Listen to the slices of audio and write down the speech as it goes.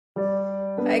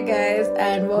Hi guys,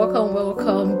 and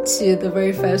welcome to the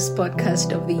very first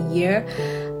podcast of the year.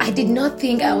 I did not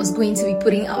think I was going to be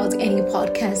putting out any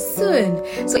podcast soon.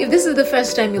 So if this is the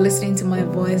first time you're listening to my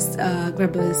voice,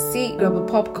 grab a seat, grab a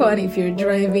popcorn. If you're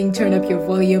driving, turn up your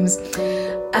volumes.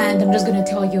 And I'm just going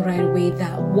to tell you right away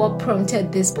that what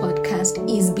prompted this podcast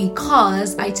is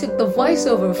because I took the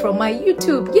voiceover from my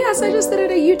YouTube. Yes, I just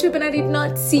started a YouTube and I did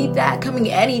not see that coming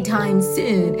anytime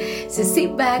soon. So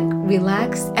sit back,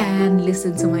 relax, and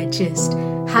listen to my gist.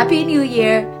 Happy New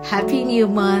Year, Happy New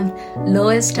Month.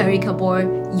 Lois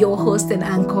Tarikabor, your host and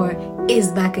anchor, is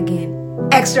back again.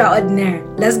 Extraordinaire.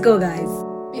 Let's go, guys.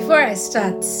 Before I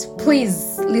start,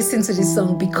 please listen to this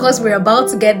song because we're about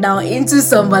to get down into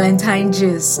some Valentine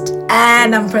gist.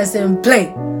 And I'm pressing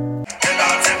play.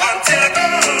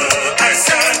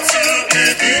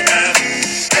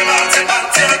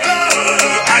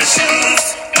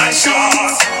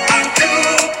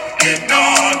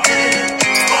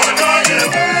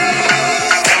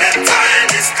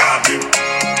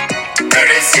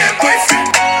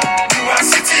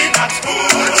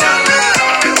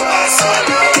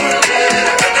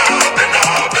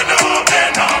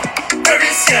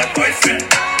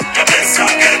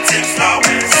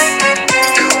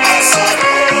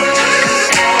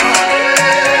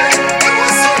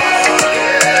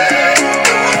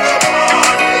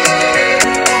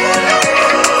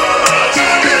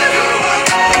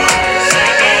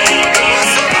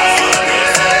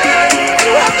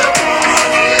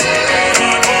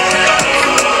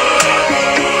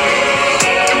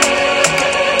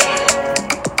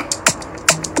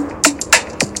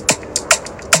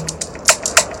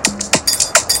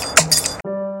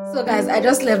 So guys, I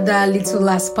just left that little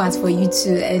last part for you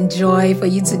to enjoy, for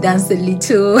you to dance a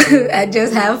little and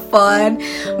just have fun.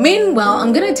 Meanwhile,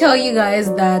 I'm going to tell you guys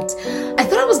that I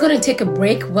thought I was going to take a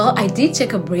break. Well, I did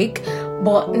take a break,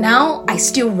 but now I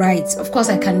still write. Of course,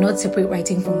 I cannot separate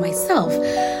writing from myself.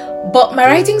 But my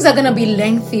writings are going to be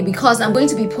lengthy because I'm going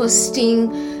to be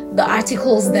posting the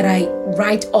articles that I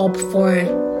write up for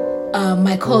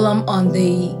my column on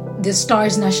the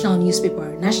Stars national newspaper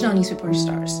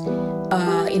Stars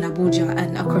in Abuja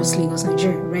and across Lagos,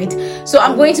 Nigeria, right? So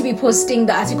I'm going to be posting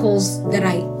the articles that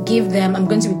I give them. I'm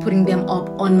going to be putting them up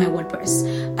on my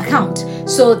WordPress account.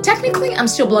 So technically I'm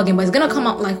still blogging, but it's going to come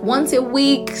out like once a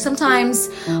week, sometimes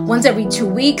once every 2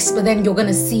 weeks, but then you're going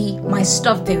to see my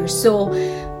stuff there. So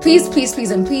please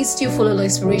still follow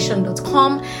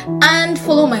loinspiration.com and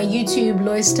follow my YouTube,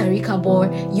 Lois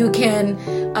Tarikabor. You can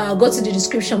go to the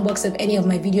description box of any of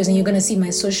my videos and you're going to see my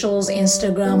socials,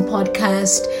 Instagram,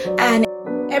 podcast, and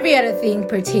every other thing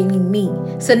pertaining me.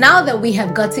 So now that we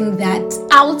have gotten that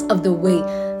out of the way,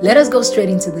 let us go straight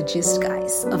into the gist,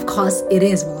 guys. Of course, it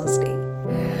is Valentine's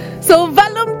Day. So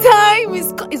Valentine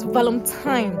is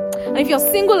Valentine. And if you're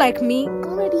single like me,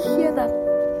 already hear that.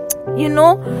 You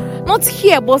know, not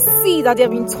here, but see that they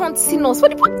have been taunting us.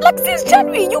 Like since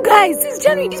January, you guys, since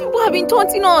January, these people have been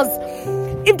taunting us.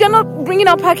 If they're not bringing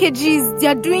out packages,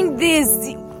 they're doing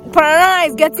this. Parana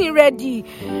is getting ready.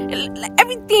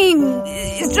 Everything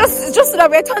is just so that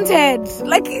we're taunted.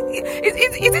 Like,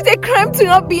 is it a crime to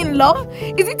not be in love?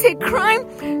 Is it a crime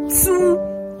to,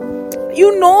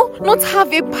 not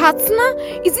have a partner?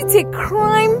 Is it a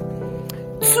crime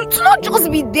to not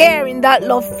just be there in that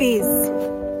love phase?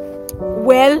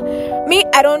 Well, me,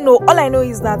 I don't know. All I know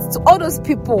is that to all those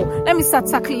people, let me start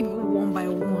tackling people one by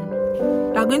one.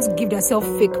 They are going to give themselves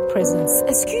fake presents.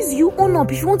 Excuse you, own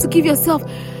up. If you want to give yourself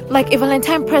like a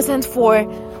Valentine present for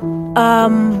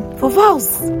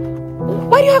vows,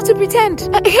 why do you have to pretend?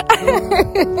 I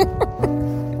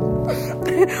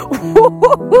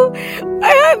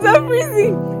hands are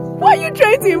freezing. Why are you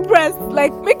trying to impress?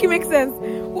 Like, make it make sense.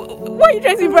 Why are you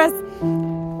trying to impress?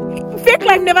 Fake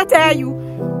life never tire you.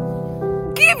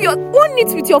 Own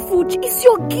it with your full. It's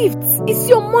your gift. It's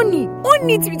your money. Own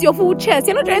it with your full chest.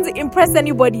 You're not trying to impress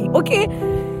anybody, okay?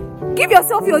 Give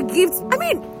yourself your gifts. I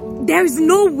mean, there is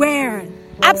nowhere,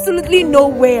 absolutely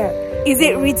nowhere, is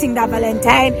it written that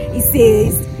Valentine is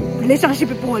a relationship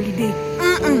people holiday.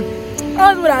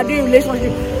 All what are doing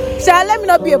relationship. Shall let me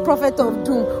not be a prophet of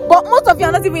doom, but most of you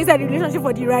are not even inside the relationship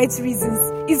for the right reasons.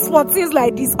 It's for things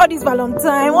like this, all this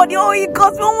Valentine, it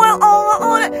costs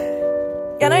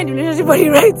you're not in the relationship for the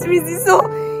right reason. So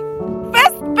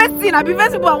first thing, the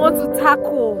first people I want to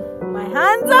tackle. My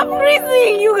hands are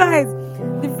freezing, you guys.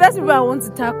 The first people I want to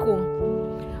tackle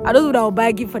are those that will buy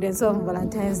a gift for themselves on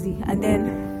Valentine's Day, and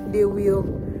then they will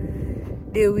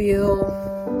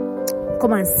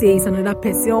come and say it's another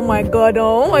person. Oh my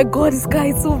god, this guy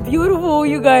is so beautiful,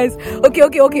 you guys.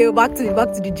 Okay, back to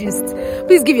the gist.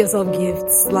 Please give yourself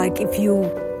gifts. Like, if you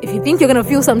if you think you're gonna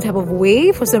feel some type of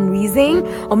way for some reason,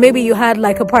 or maybe you had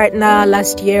like a partner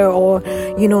last year, or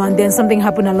and then something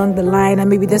happened along the line, and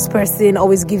maybe this person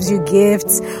always gives you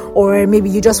gifts, or maybe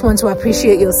you just want to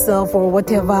appreciate yourself or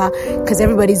whatever, because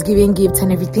everybody's giving gifts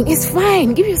and everything. It's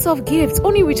fine. Give yourself gifts,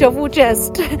 only with your full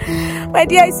chest. My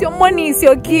dear, it's your money, it's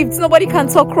your gifts. Nobody can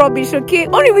talk rubbish, okay?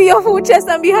 Only with your full chest,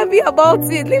 and be happy about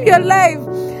it. Live your life.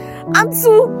 And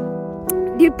to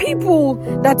the people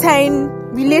that are in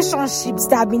relationships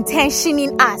that have been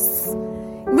tensioning us,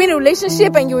 we're in a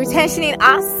relationship and you're tensioning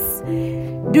us,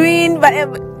 doing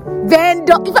whatever,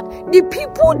 the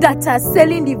people that are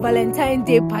selling the Valentine's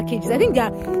Day packages, I think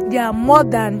they are more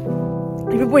than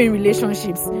the people in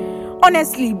relationships,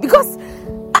 honestly, because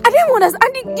I don't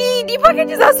understand. The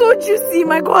packages are so juicy,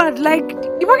 my God. Like,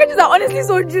 the packages are honestly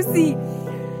so juicy.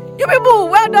 You people,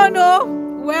 well done, oh.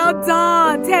 Well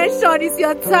done. Tension, it's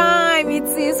your time. It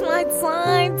is my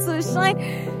time to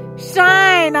shine.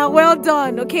 Shine, and well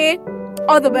done, okay?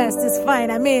 All the best. It's fine.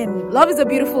 I mean, love is a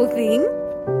beautiful thing.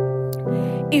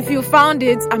 If you found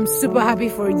it, I'm super happy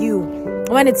for you.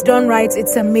 When it's done right,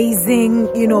 it's amazing.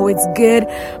 It's good.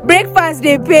 Breakfast,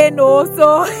 they pay no,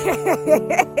 so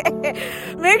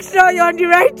make sure you're on the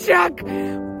right track.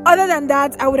 Other than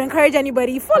that, I would encourage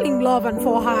anybody, fall in love and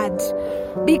fall hard,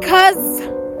 because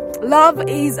love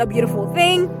is a beautiful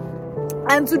thing.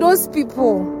 And to those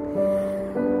people,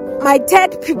 my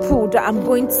third people that I'm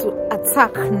going to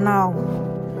attack now,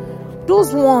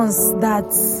 those ones that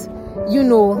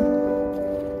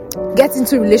get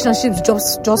into relationships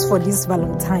just for this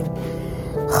Valentine.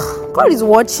 God is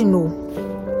watching,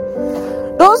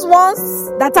 those ones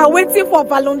that are waiting for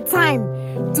Valentine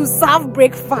to serve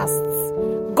breakfast.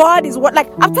 God is what, like,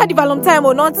 after the Valentine,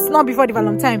 or not before the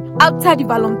Valentine, after the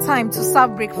Valentine to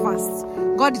serve breakfast.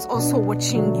 God is also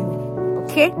watching you.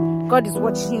 Okay? God is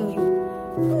watching you.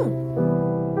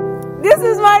 This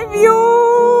is my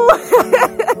view.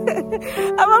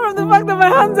 Apart from the fact that my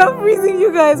hands are freezing,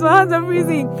 you guys, my hands are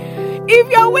freezing. If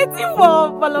you're waiting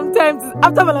for Valentine's,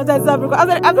 after Valentine's,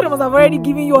 after they must have already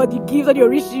given you all the gifts, all your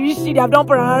rishi, they have done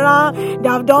parana, they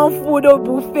have done food or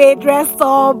buffet, dress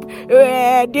up,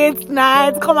 date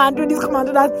night, come and do this, come and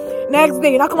do that. Next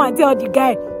day, you now come and tell the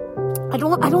guy, I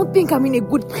don't think I'm in a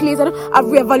good place. I've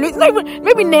reevaluated. Not even,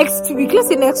 maybe next week. Let's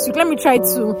say next week. Let me try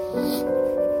to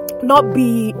not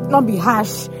be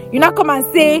harsh. You now come and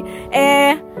say,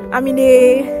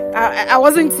 I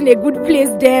wasn't in a good place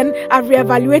then. I've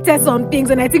reevaluated some things,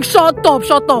 and I think shut up.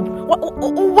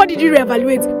 What did you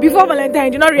reevaluate? Before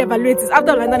Valentine, you did not reevaluate it.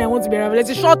 After Valentine, I want to be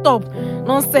reevaluated. Shut up.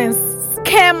 Nonsense.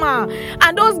 Scammer.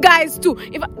 And those guys too.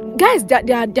 Guys,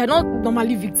 they're not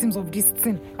normally victims of this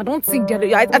thing. I don't think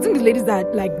I think the ladies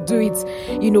that like do it,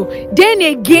 Then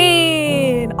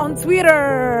again, on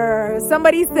Twitter,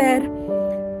 somebody said,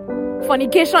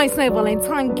 fornication is not a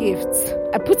Valentine gift.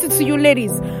 I put it to you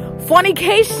ladies.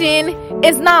 Fornication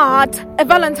is not a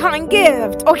Valentine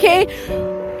gift, okay?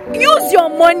 Use your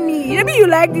money. Maybe you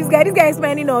like this guy. This guy is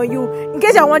spending on you. In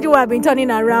case you're wondering why I've been turning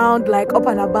around, like up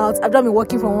and about, I've been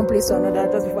walking from one place to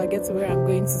another just before I get to where I'm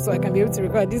going to, so I can be able to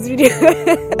record this video.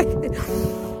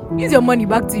 Use your money,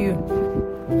 back to you.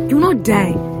 You will not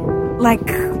die.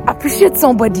 Like, appreciate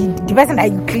somebody, the person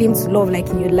that you claim to love, like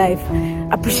in your life.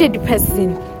 Appreciate the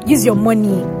person. Use your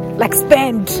money. Like,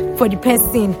 spend for the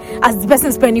person as the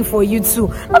person spending for you too.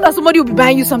 Not that somebody will be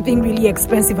buying you something really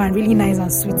expensive and really nice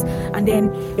and sweet, and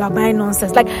then you are buying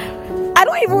nonsense. Like,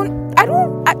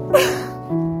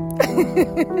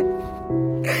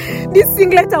 this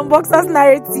singlet and boxers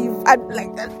narrative, I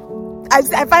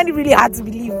find it really hard to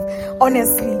believe,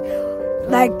 honestly.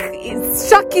 Like, it's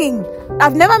shocking.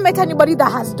 I've never met anybody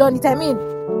that has done it. I mean,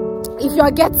 if you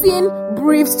are getting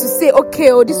briefs to say,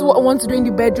 okay, this is what I want to do in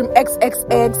the bedroom,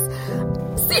 XXX,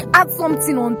 see, add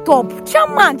something on top.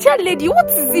 Chairman, chair lady, what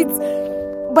is it?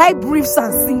 Buy briefs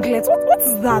and singlets. What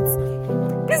is that?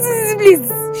 Please,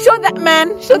 show that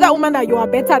woman that you are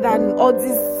better than all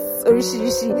this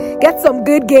rishi. Get some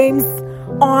good games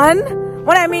on.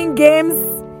 When I mean games,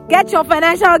 get your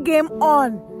financial game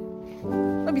on.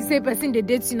 Don't be say person they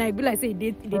date tonight, be like say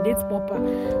they date proper.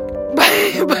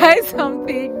 Buy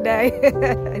something nice.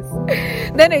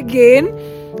 Then again,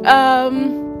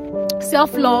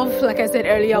 self-love, like I said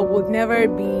earlier, would never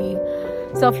be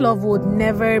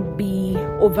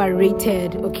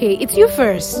overrated. Okay, it's you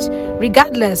first,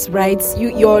 regardless, right?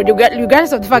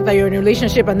 Regardless of the fact that you're in a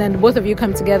relationship and then both of you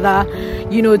come together,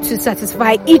 to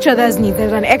satisfy each other's needs.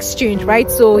 There's an exchange,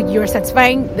 right? So you're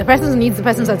satisfying the person's needs, the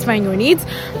person satisfying your needs.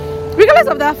 Regardless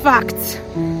of that fact,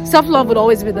 self-love would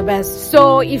always be the best.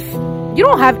 So if you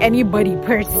don't have anybody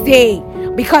per se,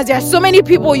 because there are so many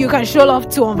people you can show love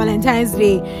to on Valentine's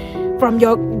Day, from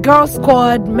your girl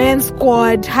squad, men's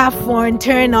squad, have fun,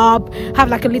 turn up, have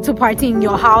like a little party in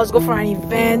your house, go for an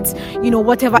event,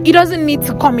 whatever. It doesn't need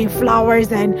to come in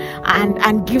flowers and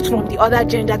gifts from the other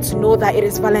gender to know that it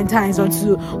is Valentine's or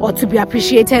to be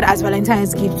appreciated as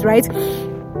Valentine's gifts, right?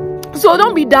 So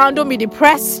don't be down, don't be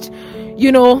depressed,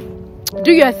 do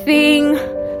your thing,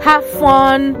 have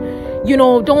fun,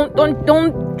 don't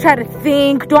try to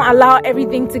think, don't allow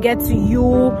everything to get to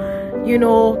you,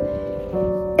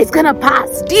 it's gonna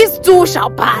pass. These two shall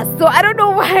pass. So I don't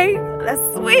know why. Let's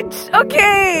switch.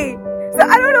 Okay. So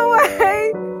I don't know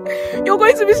why you're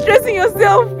going to be stressing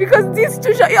yourself because these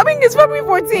two shall. I mean, it's February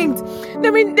 14th.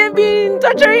 They've been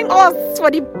torturing us for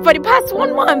the past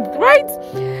 1 month, right?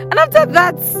 And after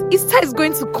that, Easter is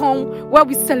going to come where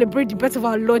we celebrate the birth of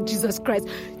our Lord Jesus Christ.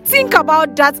 Think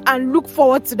about that and look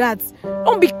forward to that.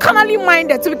 Don't be carnally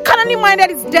minded. To be carnally minded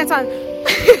is death.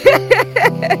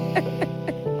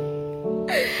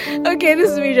 Okay, this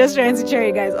is me just trying to cheer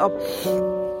you guys up.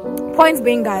 Point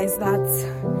being, guys, that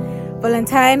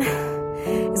Valentine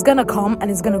is gonna come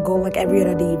and it's gonna go like every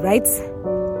other day, right?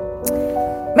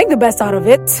 Make the best out of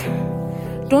it.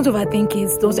 Don't overthink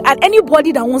it. And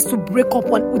anybody that wants to break up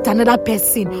with another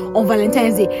person on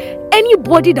Valentine's Day,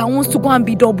 anybody that wants to go and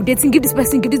be double dating, give this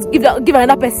person give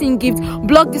another person gift,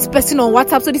 block this person on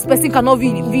WhatsApp so this person cannot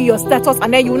view your status,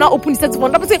 and then you will not open the status for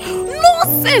another person.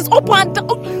 Nonsense!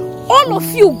 All of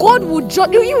you, God will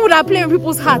judge you. You would have played in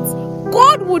people's hearts.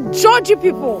 God will judge you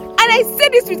people. And I say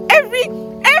this with every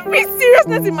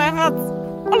seriousness in my heart.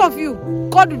 All of you,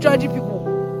 God will judge you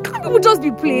people. Can't people just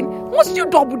be plain? Once you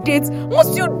double date,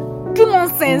 once you do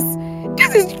nonsense,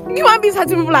 this is human beings that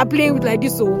people are playing with like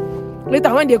this. So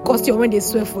later when they cost you or when they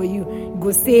swear for you, you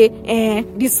go say,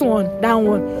 this one, that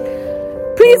one.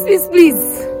 Please.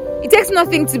 It takes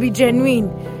nothing to be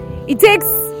genuine. It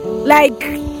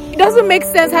doesn't make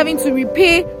sense having to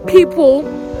repay people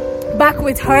back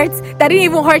with hurt that didn't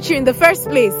even hurt you in the first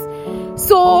place.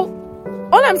 So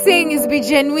all I'm saying is be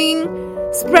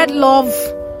genuine, spread love,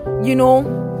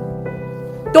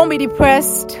 don't be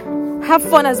depressed, have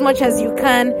fun as much as you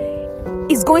can.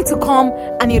 It's going to come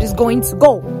and it is going to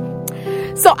go.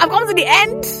 So I've come to the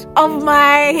end of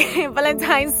my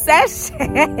Valentine's sesh.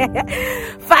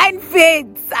 Find faith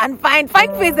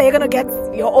that you're gonna get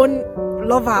your own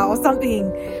lover or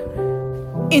something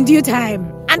in due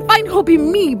time, and find hope in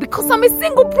me because I'm a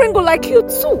single Pringle like you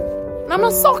too, and I'm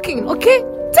not sulking. Okay,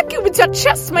 take it with your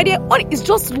chest, my dear. It's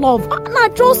just love,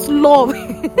 not just love.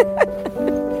 Okay,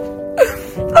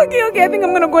 I think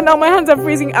I'm gonna go now. My hands are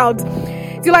freezing out.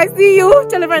 Till I see you,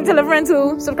 tell a friend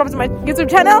to subscribe to my YouTube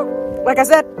channel. Like I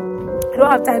said, I don't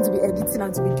have time to be editing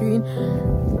and to be doing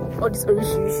all this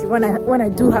issue. When I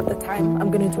do have the time,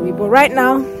 I'm gonna do it. But right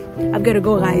now, I'm gonna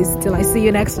go, guys. Till I see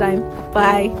you next time.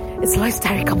 Bye. It's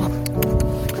Lifestyle. Come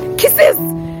on. Kisses.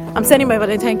 I'm sending my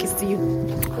Valentine kiss to you.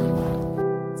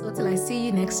 So till I see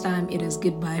you next time, it is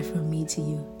goodbye from me to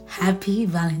you. Happy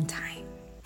Valentine.